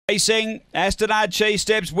Racing, Aston Archie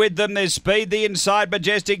steps with them. There's speed the inside,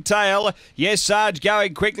 Majestic Tail. Yes, Sarge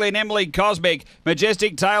going quickly, and Emily Cosmic.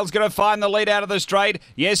 Majestic Tail's going to find the lead out of the straight.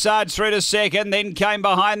 Yes, Sarge through to second. Then came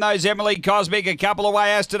behind those Emily Cosmic, a couple away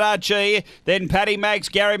Aston Archie. Then Paddy Max,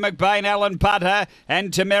 Gary McBain, Alan Putter,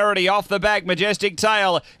 and Temerity off the back. Majestic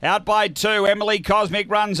Tail out by 2. Emily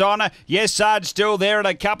Cosmic runs on. Yes, Sarge still there, and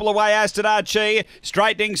a couple away Aston Archie.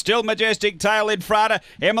 Straightening still Majestic Tail in front.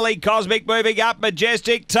 Emily Cosmic moving up.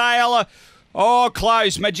 Majestic Tail. Oh,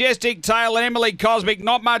 close. Majestic Tail and Emily Cosmic,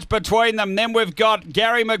 not much between them. Then we've got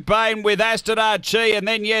Gary McBain with Aston Archie, and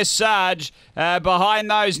then Yes Sarge. Behind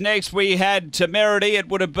those next we had Temerity. It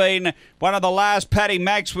would have been one of the last. Paddy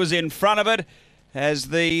Max was in front of it. As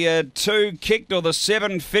the 2 kicked or the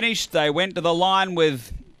 7 finished, they went to the line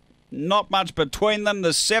with not much between them.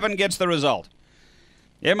 The 7 gets the result.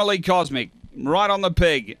 Emily Cosmic, right on the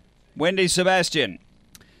peg. Wendy Sebastian.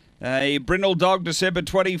 A Brindle Dog, December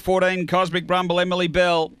 2014, Cosmic Rumble, Emily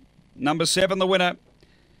Bell. Number 7, the winner.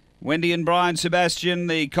 Wendy and Brian Sebastian,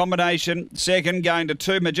 the combination. Second, going to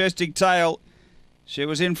 2, Majestic Tail. She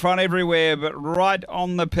was in front everywhere, but right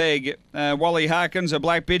on the peg. Wally Harkins, a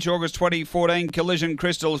Black Bitch, August 2014, Collision,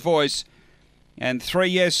 Crystal's Voice. And 3,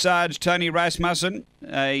 Yes Sarge, Tony Rasmussen,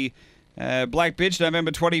 a Black Bitch,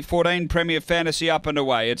 November 2014, Premier Fantasy up and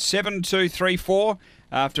away. It's 7-2-3-4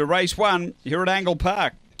 after race 1 here at Angle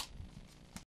Park.